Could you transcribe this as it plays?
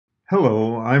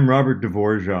Hello, I'm Robert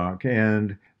Dvorak,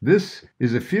 and this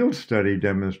is a field study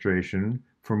demonstration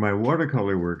for my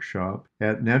watercolor workshop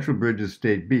at Natural Bridges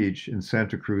State Beach in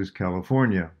Santa Cruz,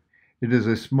 California. It is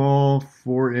a small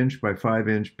 4-inch by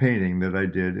 5-inch painting that I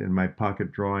did in my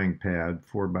pocket drawing pad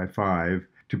 4 by 5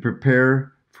 to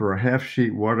prepare for a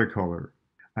half-sheet watercolor.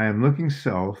 I am looking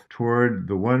south toward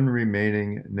the one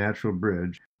remaining natural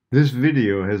bridge. This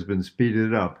video has been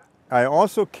speeded up. I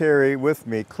also carry with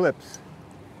me clips.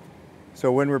 So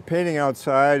when we're painting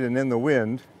outside and in the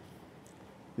wind,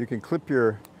 you can clip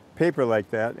your paper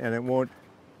like that and it won't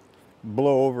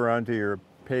blow over onto your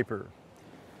paper.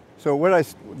 So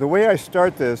the way I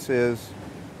start this is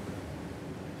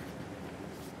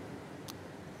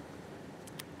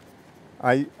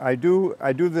I do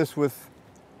this with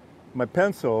my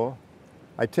pencil.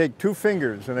 I take 2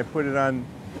 fingers and I put it on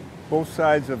both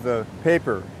sides of the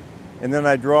paper, and then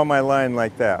I draw my line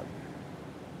like that.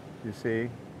 You see?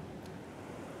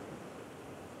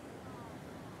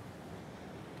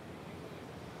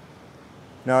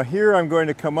 Now here I'm going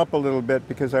to come up a little bit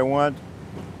because I want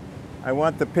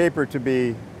the paper to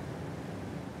be,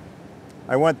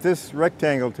 I want this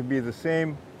rectangle to be the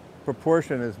same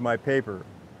proportion as my paper.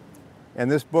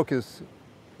 And this book is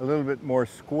a little bit more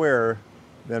square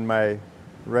than my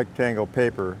rectangle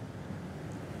paper.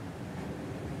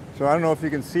 So I don't know if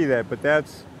you can see that, but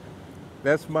that's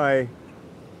my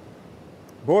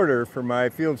border for my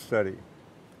field study.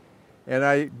 And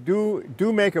I do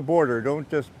make a border, don't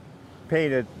just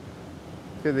paint it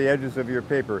to the edges of your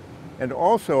paper. And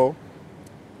also,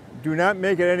 do not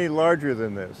make it any larger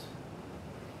than this.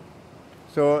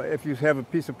 So if you have a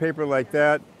piece of paper like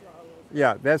that,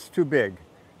 yeah, that's too big.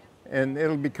 And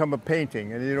it'll become a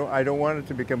painting. And I don't want it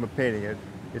to become a painting.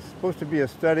 It's supposed to be a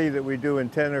study that we do in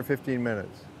 10 or 15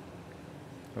 minutes.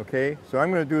 Okay, so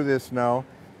I'm going to do this now,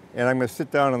 and I'm going to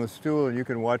sit down on the stool and you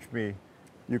can watch me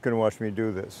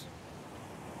do this.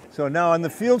 So now in the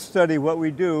field study, what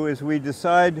we do is we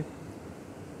decide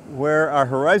where our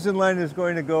horizon line is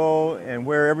going to go and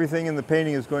where everything in the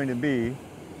painting is going to be.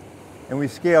 And we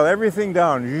scale everything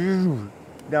down,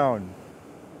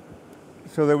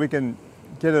 so that we can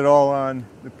get it all on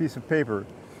the piece of paper.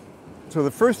 So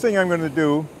the first thing I'm going to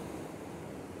do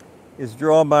is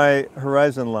draw my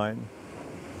horizon line.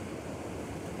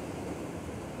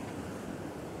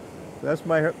 That's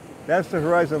the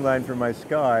horizon line for my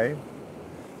sky.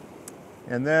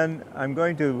 And then I'm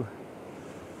going to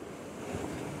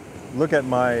look at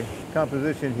my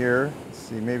composition here. Let's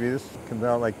see, maybe this comes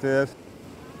out like this.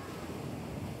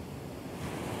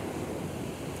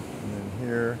 And then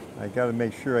here, I got to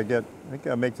make sure I think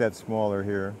I'll make that smaller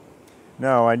here.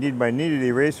 Now I need my kneaded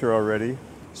eraser already.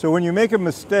 So when you make a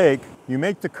mistake, you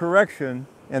make the correction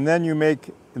and then you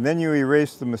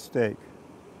erase the mistake.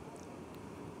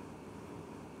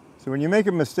 So when you make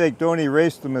a mistake, don't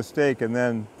erase the mistake and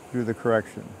then do the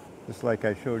correction, just like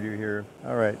I showed you here.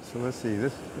 All right, so let's see,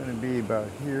 this is going to be about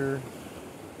here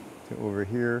to over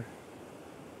here.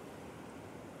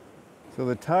 So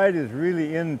the tide is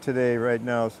really in today right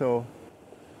now, so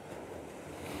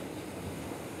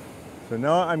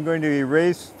now I'm going to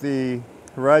erase the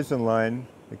horizon line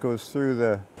that goes through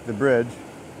the bridge.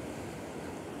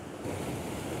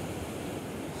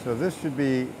 So this should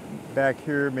be back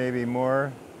here, maybe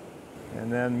more,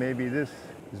 and then maybe this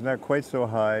is not quite so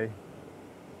high.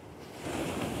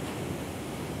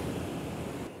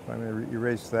 I'm going to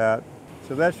erase that.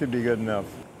 So that should be good enough.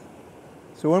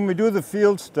 So when we do the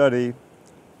field study,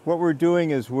 what we're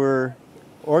doing is we're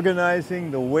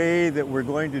organizing the way that we're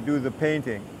going to do the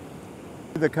painting.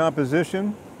 The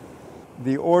composition,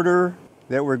 the order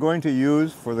that we're going to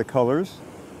use for the colors.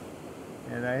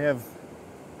 And I have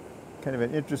kind of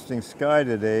an interesting sky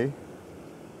today.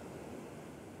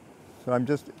 So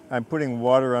I'm putting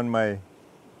water on my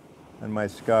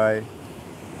sky.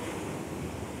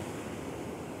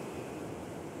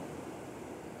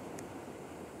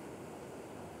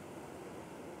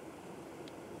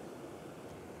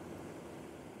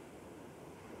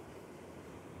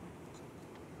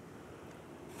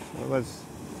 So let's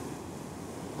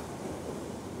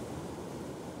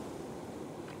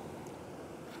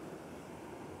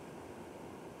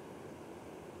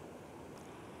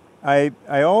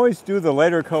I always do the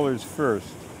lighter colors first.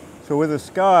 So with the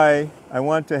sky, I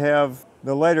want to have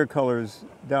the lighter colors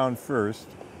down first.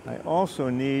 I also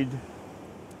need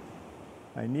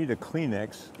a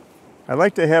Kleenex. I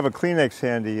like to have a Kleenex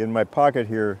handy in my pocket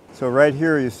here. So right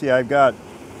here, you see I've got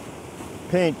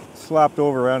paint slopped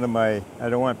over onto I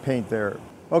don't want paint there.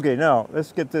 Okay, now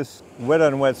let's get this wet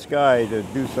on wet sky to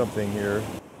do something here.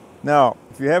 Now,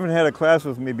 if you haven't had a class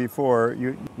with me before,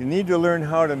 you need to learn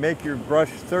how to make your brush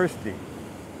thirsty.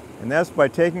 And that's by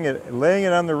taking it, laying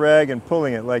it on the rag and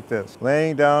pulling it like this.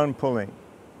 Laying down, pulling.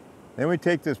 Then we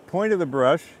take this point of the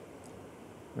brush,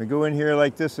 we go in here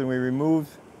like this and we remove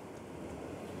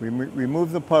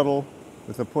the puddle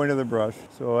with the point of the brush.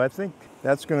 So I think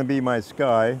that's going to be my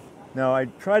sky. Now I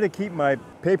try to keep my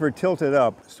paper tilted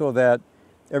up so that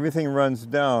everything runs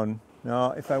down.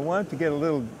 Now if I want to get a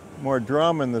little more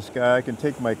drama in the sky, I can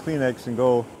take my Kleenex and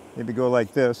maybe go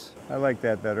like this. I like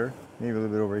that better. Maybe a little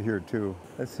bit over here too.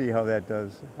 Let's see how that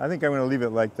does. I think I'm going to leave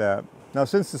it like that. Now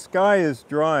since the sky is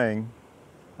drying,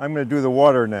 I'm going to do the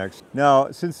water next.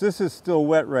 Now since this is still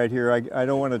wet right here, I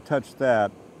don't want to touch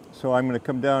that. So I'm going to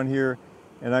come down here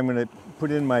and I'm going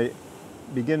to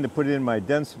begin to put in my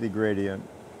density gradient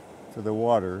for the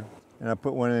water. And I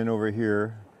put one in over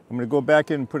here. I'm going to go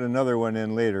back in and put another one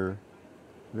in later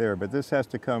there, but this has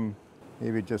to come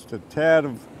maybe just a tad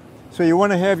of, so you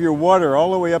want to have your water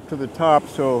all the way up to the top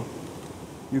so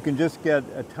you can just get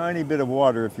a tiny bit of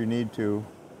water if you need to.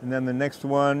 And then the next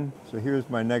one, so here's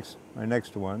my next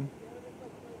one.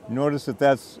 Notice that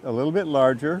that's a little bit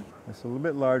larger. That's a little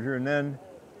bit larger, and then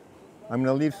I'm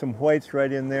going to leave some whites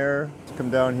right in there. Let's come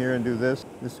down here and do this.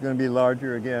 This is going to be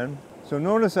larger again. So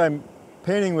notice I'm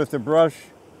painting with the brush,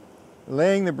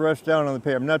 laying the brush down on the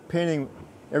paper. I'm not painting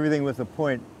everything with the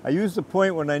point. I use the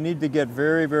point when I need to get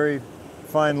very, very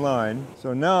fine line.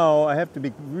 So now I have to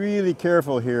be really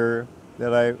careful here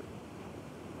that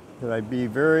I be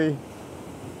very,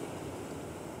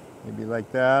 maybe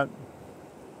like that.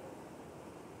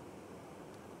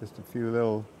 Just a few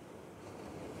little,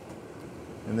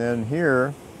 and then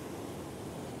here,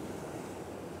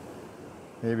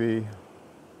 maybe,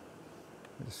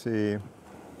 let's see,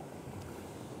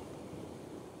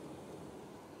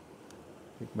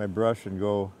 take my brush and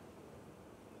go,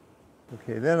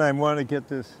 okay, then I want to get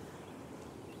this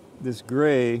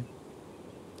gray.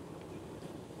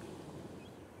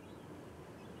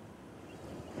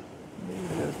 Maybe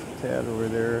just a tad over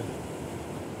there.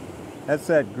 That's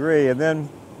that gray, and then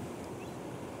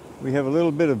we have a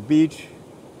little bit of beach.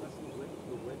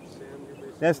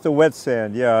 That's the wet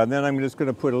sand, yeah. And then I'm just going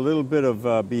to put a little bit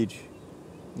of beach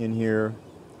in here.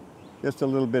 Just a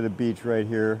little bit of beach right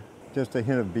here. Just a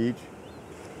hint of beach.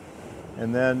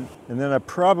 And then I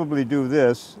probably do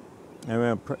this.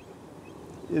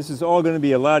 This is all going to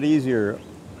be a lot easier.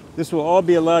 This will all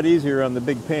be a lot easier on the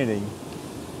big painting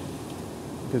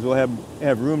because we'll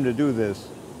have room to do this.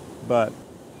 But,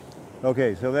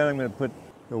 okay, so then I'm going to put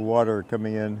the water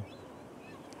coming in.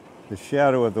 The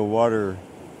shadow of the water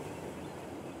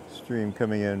stream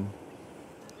coming in.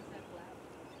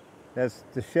 That's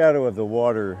the shadow of the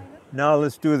water. Now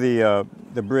let's do the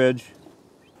bridge.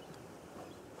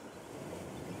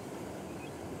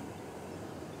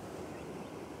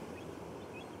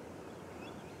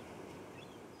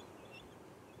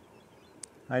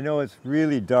 I know it's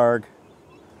really dark,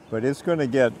 but it's going to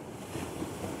get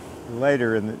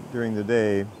lighter during the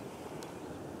day.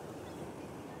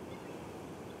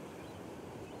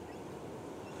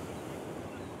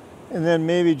 And then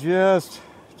maybe just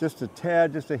a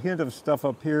tad, just a hint of stuff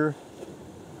up here.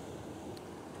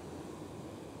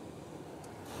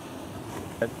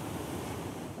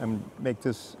 I'm make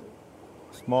this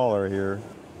smaller here.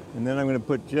 And then I'm going to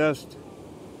put just,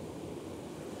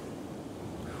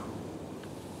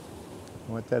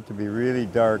 I want that to be really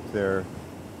dark there.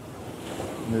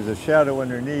 And there's a shadow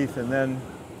underneath, and then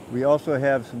we also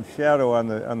have some shadow on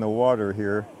the water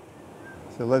here.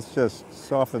 So let's just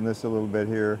soften this a little bit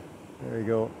here. There you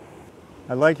go.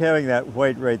 I like having that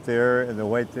white right there and the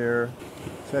white there.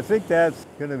 So I think that's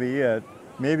going to be it.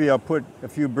 Maybe I'll put a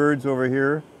few birds over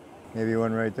here, maybe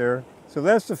one right there. So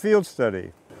that's the field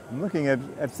study. I'm looking at,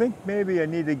 I think maybe I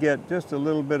need to get just a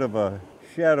little bit of a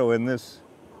shadow in this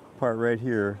part right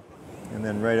here and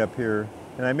then right up here.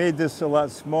 And I made this a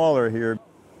lot smaller here.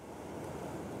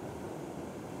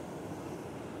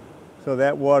 So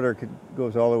that water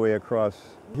goes all the way across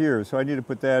here, so I need to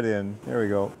put that in. There we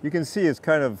go. You can see it's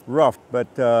kind of rough,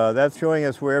 but that's showing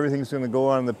us where everything's going to go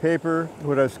on the paper,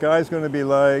 what our sky's going to be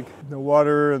like, the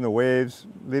water and the waves,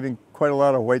 leaving quite a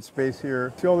lot of white space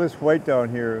here. See all this white down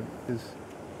here is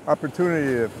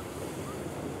opportunity to,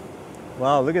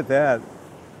 wow, look at that.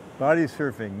 Body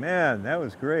surfing, man, that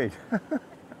was great.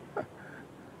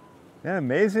 Yeah,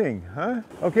 amazing, huh?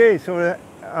 Okay, so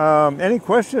any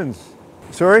questions?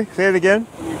 Sorry, say it again.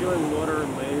 When you're doing water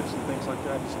and waves and things like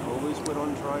that, is it always wet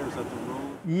on dry, or is that the rule?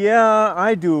 Yeah,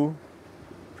 I do.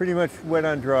 Pretty much wet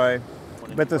on dry.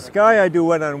 But the sky I do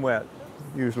wet on wet,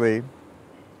 usually.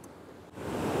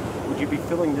 Would you be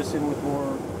filling this in with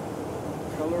more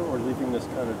color, or leaving this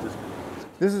kind of just...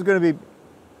 This is going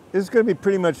to be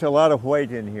pretty much a lot of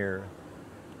white in here.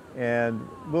 And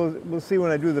we'll see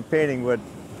when I do the painting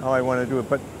how I want to do it.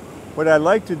 But what I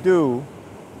like to do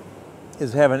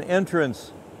is have an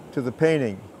entrance to the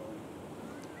painting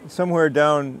somewhere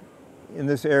down in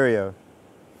this area.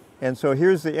 And so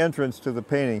here's the entrance to the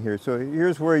painting here. So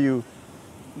here's where you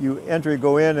enter,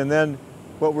 go in, and then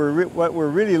what we're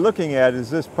really looking at is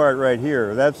this part right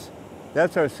here. That's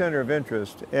our center of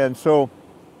interest. And so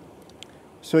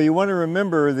you want to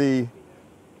remember the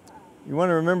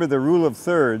rule of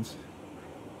thirds,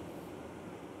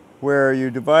 where you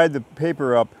divide the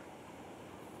paper up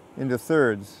into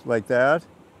thirds like that,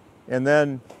 and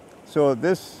then so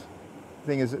this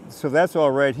thing is, so that's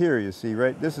all right here, you see,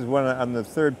 right? This is one on the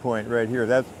third point right here.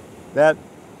 That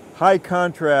high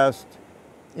contrast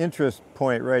interest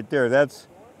point right there. That's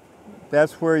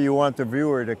where you want the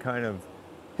viewer to kind of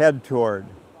head toward.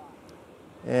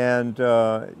 And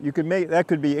you could make it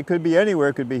could be anywhere.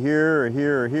 It could be here or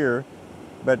here or here,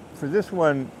 but for this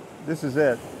one, this is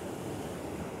it.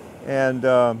 And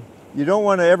you don't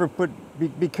want to ever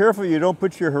be careful you don't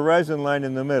put your horizon line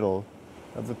in the middle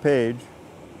of the page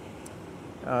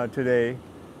today.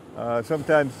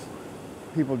 Sometimes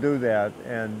people do that,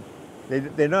 and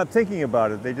they're not thinking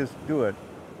about it, they just do it.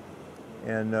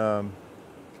 And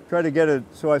try to get it,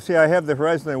 so I have the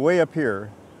horizon line way up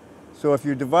here. So if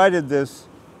you divided this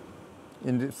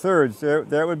into thirds,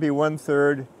 that would be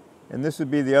 1/3, and this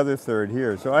would be the other third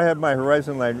here. So I have my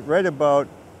horizon line right about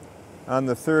on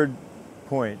the third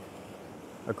point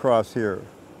across here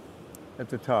at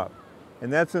the top.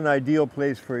 And that's an ideal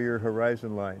place for your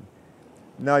horizon line.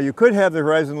 Now you could have the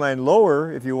horizon line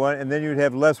lower if you want, and then you'd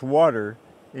have less water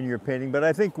in your painting, but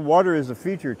I think water is a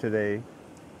feature today,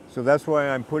 so that's why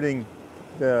I'm putting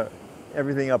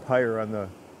everything up higher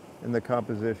in the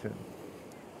composition.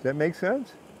 Does that make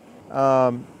sense?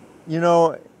 You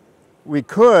know, we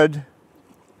could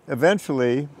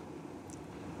eventually,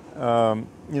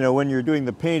 you know, when you're doing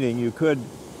the painting, you could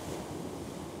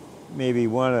maybe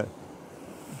want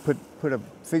to put a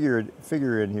figure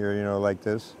in here, you know, like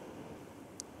this.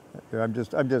 I'm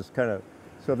just kind of,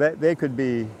 so that they could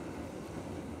be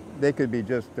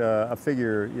just a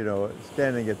figure, you know,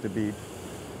 standing at the beach,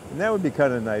 and that would be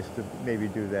kind of nice to maybe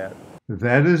do that.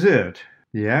 That is it.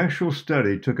 The actual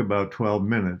study took about 12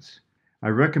 minutes. I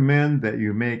recommend that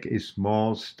you make a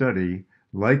small study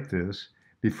like this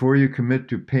before you commit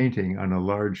to painting on a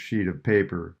large sheet of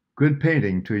paper. Good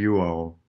painting to you all.